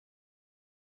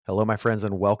Hello, my friends,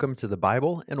 and welcome to the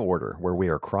Bible in Order, where we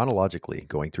are chronologically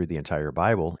going through the entire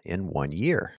Bible in 1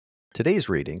 year. Today's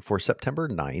reading for September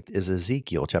 9th is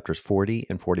Ezekiel chapters 40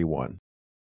 and 41.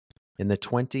 In the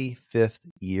 25th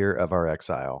year of our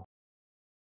exile.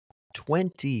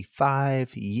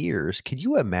 25 years. Could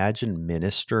you imagine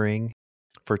ministering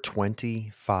for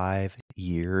 25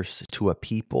 years to a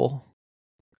people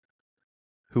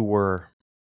who were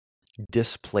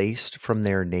displaced from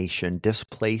their nation,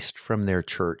 displaced from their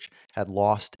church, had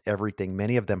lost everything?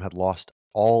 Many of them had lost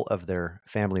all of their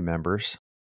family members.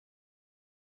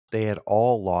 They had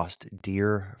all lost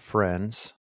dear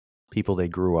friends, people they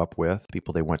grew up with,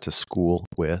 people they went to school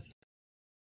with,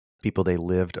 people they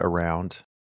lived around.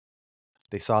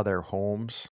 They saw their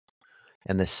homes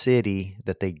and the city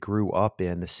that they grew up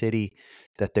in, the city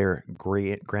that their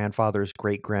great-grandfathers,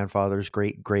 great-grandfathers,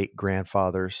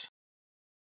 great-great-grandfathers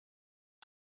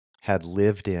had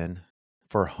lived in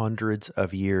for hundreds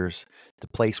of years. The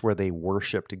place where they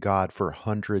worshiped God for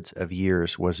hundreds of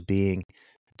years was being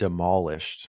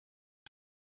demolished.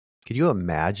 Could you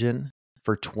imagine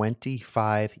for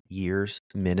 25 years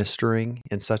ministering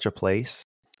in such a place?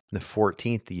 The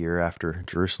 14th year after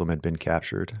Jerusalem had been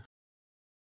captured.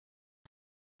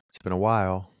 It's been a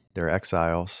while. They're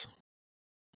exiles.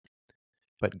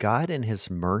 But God, in His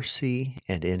mercy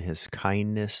and in His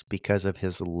kindness, because of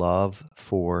His love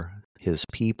for His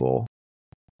people,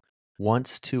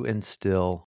 wants to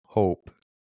instill hope.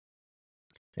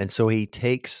 And so He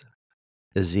takes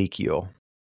Ezekiel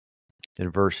in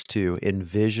verse 2. In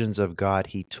visions of God,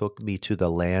 He took me to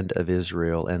the land of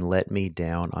Israel and let me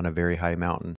down on a very high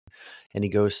mountain. And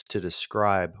He goes to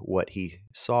describe what He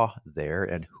saw there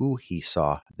and who He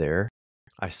saw there.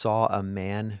 I saw a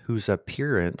man whose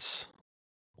appearance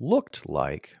looked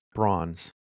like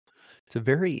bronze. It's a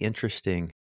very interesting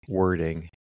wording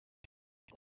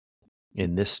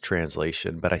in this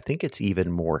translation, but I think it's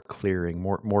even more clearing,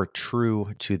 more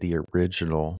true to the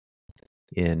original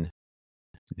in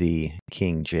the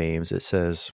King James. It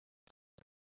says,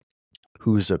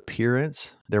 whose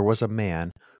appearance, there was a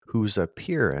man whose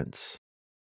appearance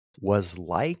was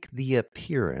like the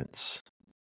appearance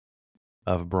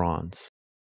of bronze.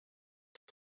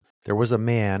 There was a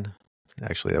man,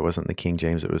 actually that wasn't the King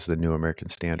James, it was the New American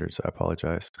Standard, so I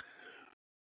apologize.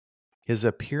 His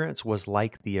appearance was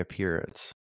like the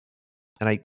appearance. And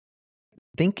I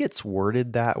think it's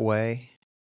worded that way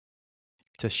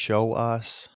to show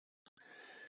us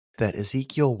that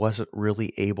Ezekiel wasn't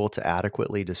really able to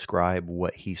adequately describe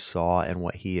what he saw and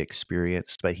what he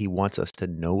experienced, but he wants us to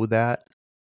know that.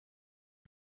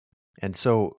 And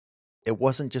so it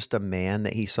wasn't just a man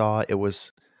that he saw, it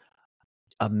was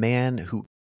a man who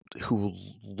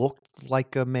looked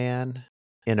like a man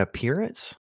in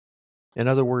appearance. In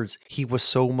other words, he was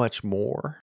so much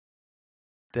more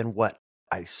than what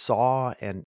I saw,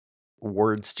 and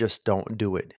words just don't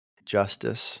do it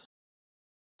justice.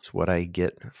 It's what I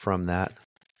get from that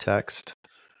text.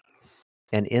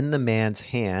 And in the man's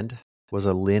hand was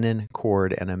a linen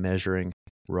cord and a measuring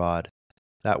rod.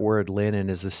 That word linen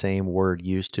is the same word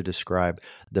used to describe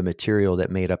the material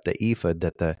that made up the ephod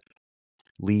that the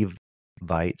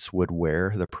Levites would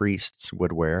wear, the priests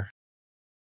would wear.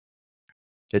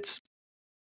 It's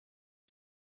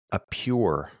a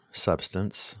pure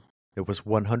substance. It was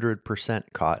 100%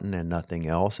 cotton and nothing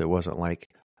else. It wasn't like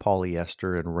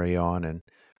polyester and rayon and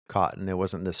cotton. It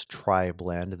wasn't this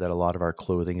tri-blend that a lot of our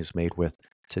clothing is made with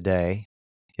today.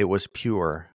 It was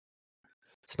pure.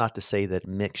 It's not to say that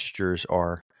mixtures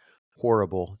are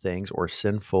horrible things or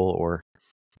sinful or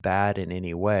bad in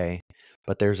any way,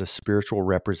 but there's a spiritual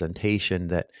representation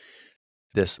that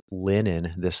this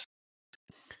linen, this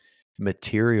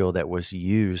material that was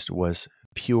used, was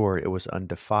pure, it was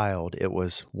undefiled, it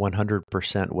was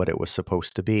 100% what it was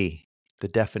supposed to be. The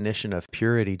definition of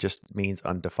purity just means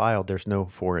undefiled. There's no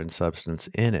foreign substance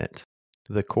in it.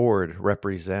 The cord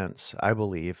represents, I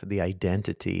believe, the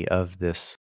identity of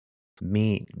this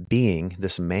being,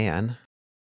 this man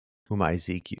whom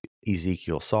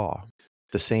Ezekiel saw.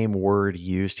 The same word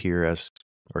used here as,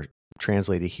 or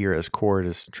translated here as cord,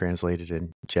 is translated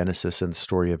in Genesis in the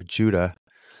story of Judah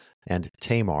and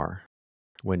Tamar.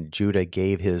 When Judah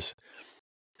gave his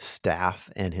staff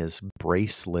and his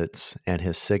bracelets and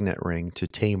his signet ring to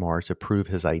Tamar to prove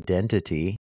his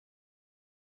identity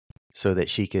so that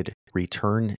she could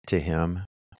return to him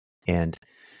and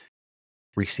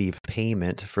receive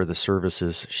payment for the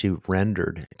services she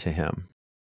rendered to him.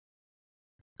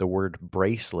 The word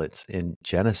bracelets in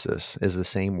Genesis is the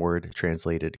same word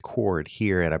translated cord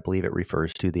here, and I believe it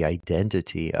refers to the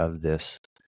identity of this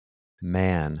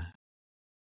man,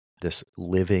 this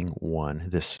living one,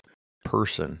 this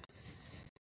person.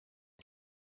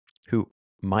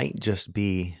 might just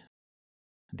be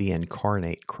the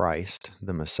incarnate Christ,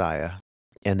 the Messiah,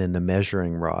 and then the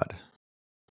measuring rod.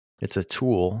 It's a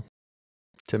tool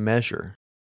to measure.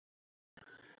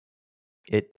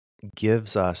 It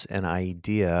gives us an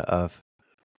idea of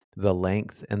the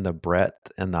length and the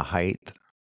breadth and the height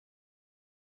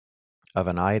of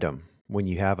an item. When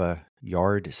you have a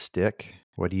yardstick,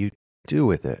 what do you do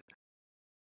with it?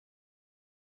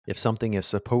 If something is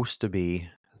supposed to be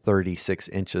 36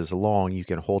 inches long, you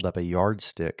can hold up a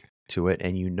yardstick to it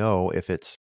and you know if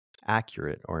it's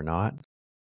accurate or not.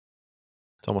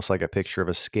 It's almost like a picture of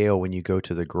a scale when you go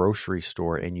to the grocery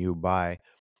store and you buy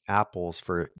apples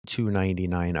for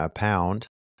 $2.99 a pound.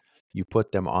 You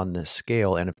put them on the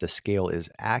scale, and if the scale is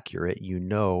accurate, you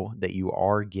know that you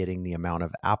are getting the amount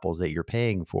of apples that you're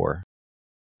paying for.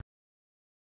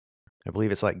 I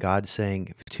believe it's like God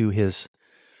saying to his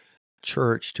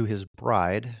church, to his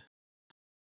bride,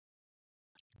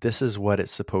 this is what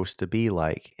it's supposed to be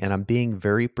like. And I'm being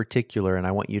very particular, and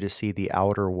I want you to see the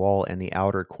outer wall and the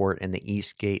outer court and the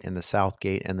east gate and the south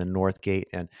gate and the north gate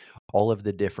and all of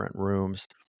the different rooms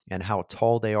and how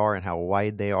tall they are and how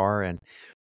wide they are and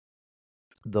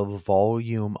the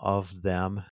volume of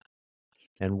them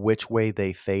and which way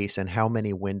they face and how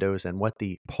many windows and what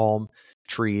the palm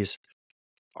trees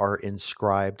are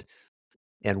inscribed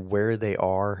and where they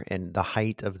are and the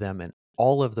height of them and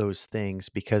all of those things,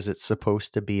 because it's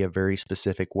supposed to be a very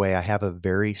specific way. I have a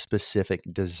very specific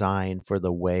design for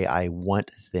the way I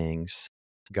want things,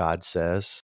 God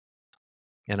says.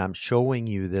 And I'm showing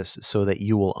you this so that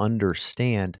you will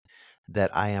understand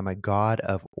that I am a God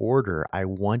of order. I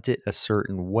want it a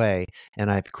certain way, and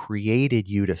I've created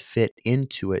you to fit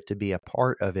into it, to be a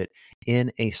part of it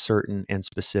in a certain and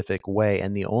specific way.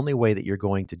 And the only way that you're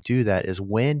going to do that is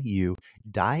when you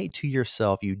die to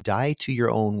yourself, you die to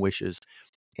your own wishes,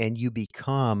 and you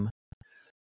become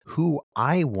who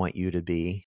I want you to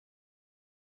be.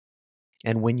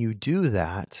 And when you do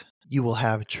that, you will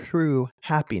have true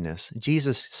happiness.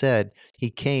 Jesus said he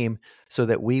came so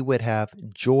that we would have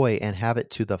joy and have it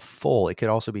to the full. It could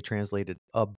also be translated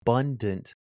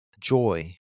abundant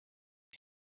joy.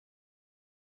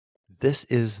 This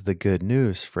is the good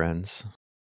news, friends.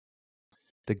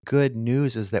 The good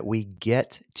news is that we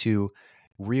get to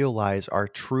realize our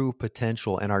true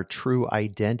potential and our true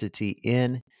identity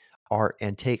in our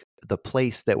and take the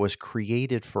place that was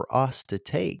created for us to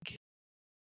take.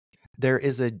 There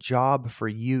is a job for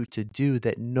you to do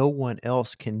that no one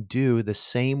else can do the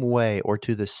same way or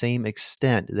to the same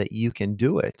extent that you can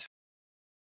do it.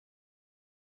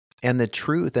 And the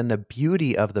truth and the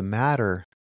beauty of the matter,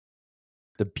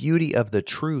 the beauty of the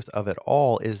truth of it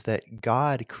all is that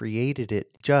God created it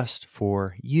just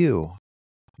for you.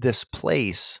 This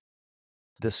place,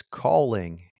 this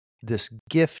calling, this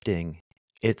gifting,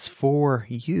 it's for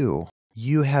you.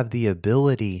 You have the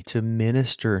ability to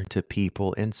minister to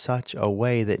people in such a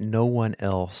way that no one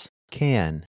else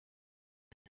can.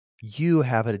 You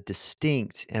have a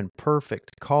distinct and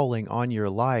perfect calling on your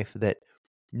life that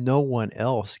no one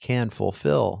else can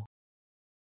fulfill.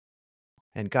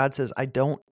 And God says, I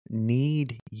don't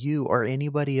need you or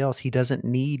anybody else. He doesn't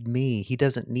need me. He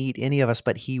doesn't need any of us,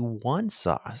 but He wants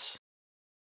us.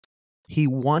 He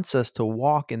wants us to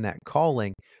walk in that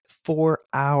calling for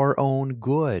our own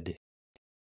good.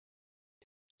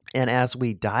 And as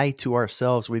we die to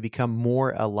ourselves, we become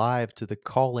more alive to the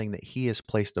calling that He has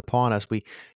placed upon us. We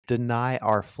deny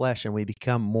our flesh and we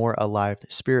become more alive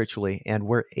spiritually, and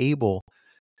we're able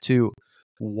to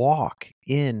walk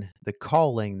in the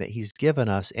calling that He's given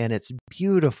us, and it's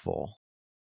beautiful.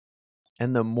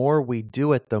 And the more we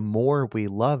do it, the more we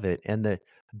love it, and the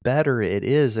better it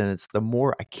is, and it's the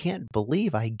more, I can't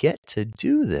believe I get to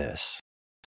do this.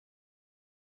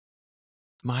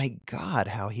 My God,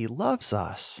 how He loves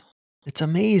us. It's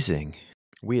amazing.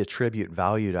 We attribute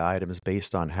value to items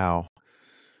based on how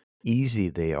easy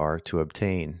they are to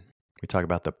obtain. We talk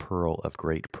about the pearl of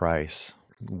great price.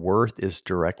 Worth is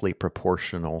directly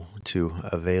proportional to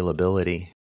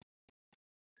availability,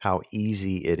 how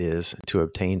easy it is to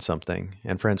obtain something.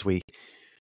 And friends, we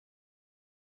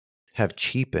have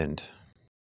cheapened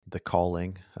the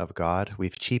calling of God.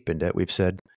 We've cheapened it. We've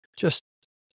said, just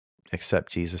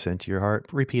accept Jesus into your heart.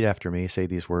 Repeat after me. Say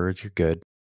these words. You're good.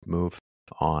 Move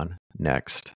on.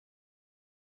 Next.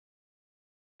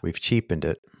 We've cheapened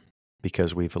it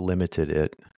because we've limited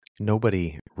it.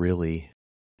 Nobody really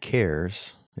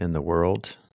cares in the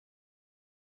world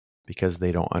because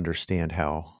they don't understand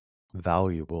how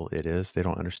valuable it is. They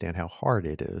don't understand how hard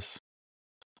it is.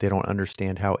 They don't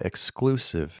understand how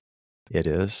exclusive it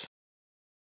is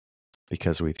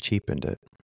because we've cheapened it.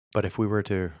 But if we were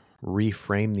to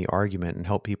reframe the argument and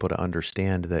help people to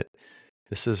understand that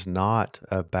This is not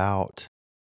about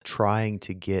trying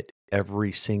to get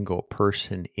every single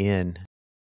person in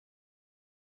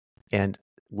and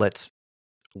let's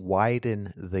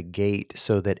widen the gate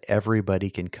so that everybody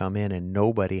can come in and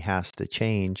nobody has to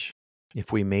change.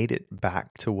 If we made it back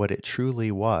to what it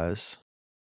truly was,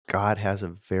 God has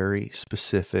a very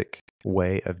specific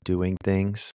way of doing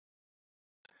things.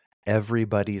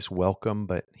 Everybody's welcome,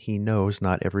 but He knows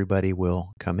not everybody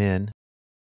will come in.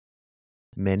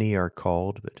 Many are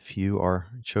called, but few are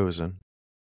chosen.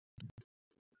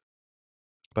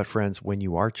 But friends, when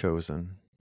you are chosen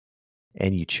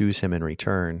and you choose Him in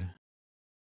return,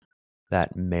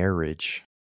 that marriage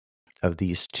of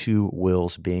these two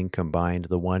wills being combined,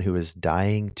 the one who is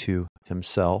dying to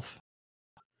himself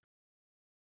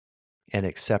and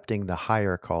accepting the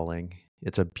higher calling,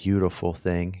 it's a beautiful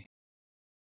thing.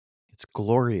 It's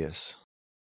glorious.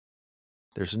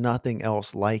 There's nothing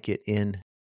else like it in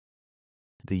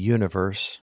the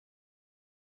universe.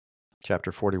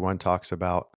 Chapter 41 talks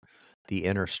about the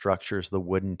inner structures, the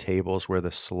wooden tables where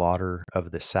the slaughter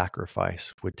of the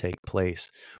sacrifice would take place,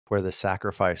 where the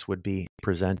sacrifice would be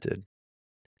presented.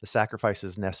 The sacrifice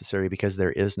is necessary because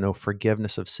there is no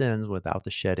forgiveness of sins without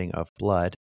the shedding of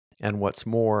blood. And what's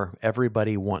more,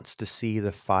 everybody wants to see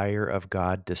the fire of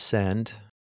God descend,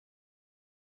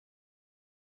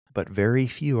 but very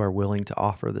few are willing to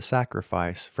offer the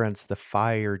sacrifice. Friends, the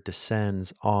fire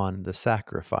descends on the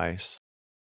sacrifice.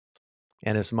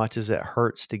 And as much as it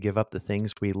hurts to give up the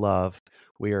things we love,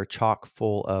 we are chock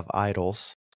full of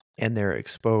idols, and they're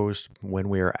exposed when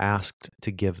we are asked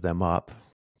to give them up.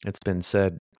 It's been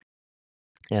said,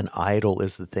 an idol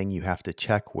is the thing you have to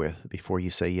check with before you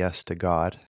say yes to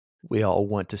God. We all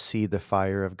want to see the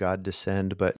fire of God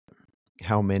descend, but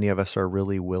how many of us are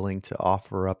really willing to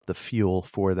offer up the fuel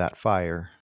for that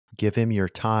fire? Give Him your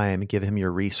time, give Him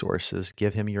your resources,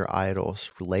 give Him your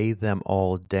idols, lay them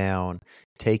all down.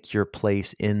 Take your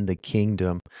place in the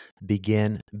kingdom.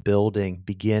 Begin building,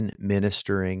 begin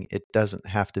ministering. It doesn't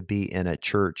have to be in a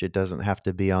church. It doesn't have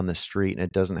to be on the street, and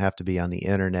it doesn't have to be on the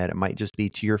internet. It might just be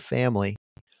to your family.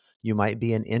 You might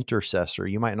be an intercessor.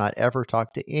 You might not ever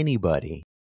talk to anybody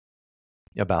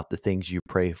about the things you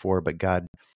pray for, but God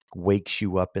wakes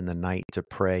you up in the night to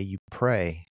pray. You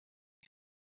pray.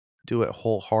 Do it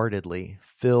wholeheartedly.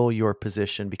 Fill your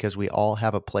position, because we all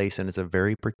have a place, and it's a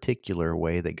very particular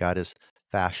way that God is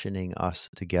fashioning us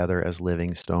together as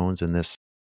living stones in this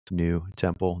new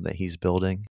temple that He's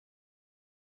building.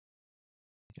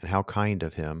 And how kind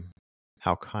of Him,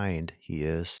 how kind He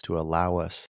is to allow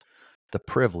us the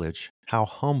privilege, how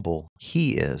humble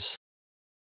He is,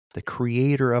 the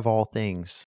creator of all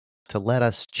things, to let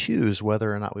us choose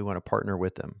whether or not we want to partner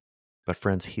with Him. But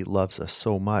friends, He loves us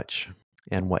so much,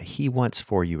 and what He wants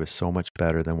for you is so much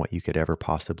better than what you could ever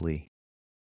possibly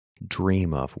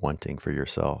dream of wanting for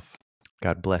yourself.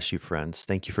 God bless you, friends.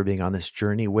 Thank you for being on this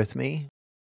journey with me.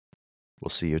 We'll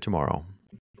see you tomorrow.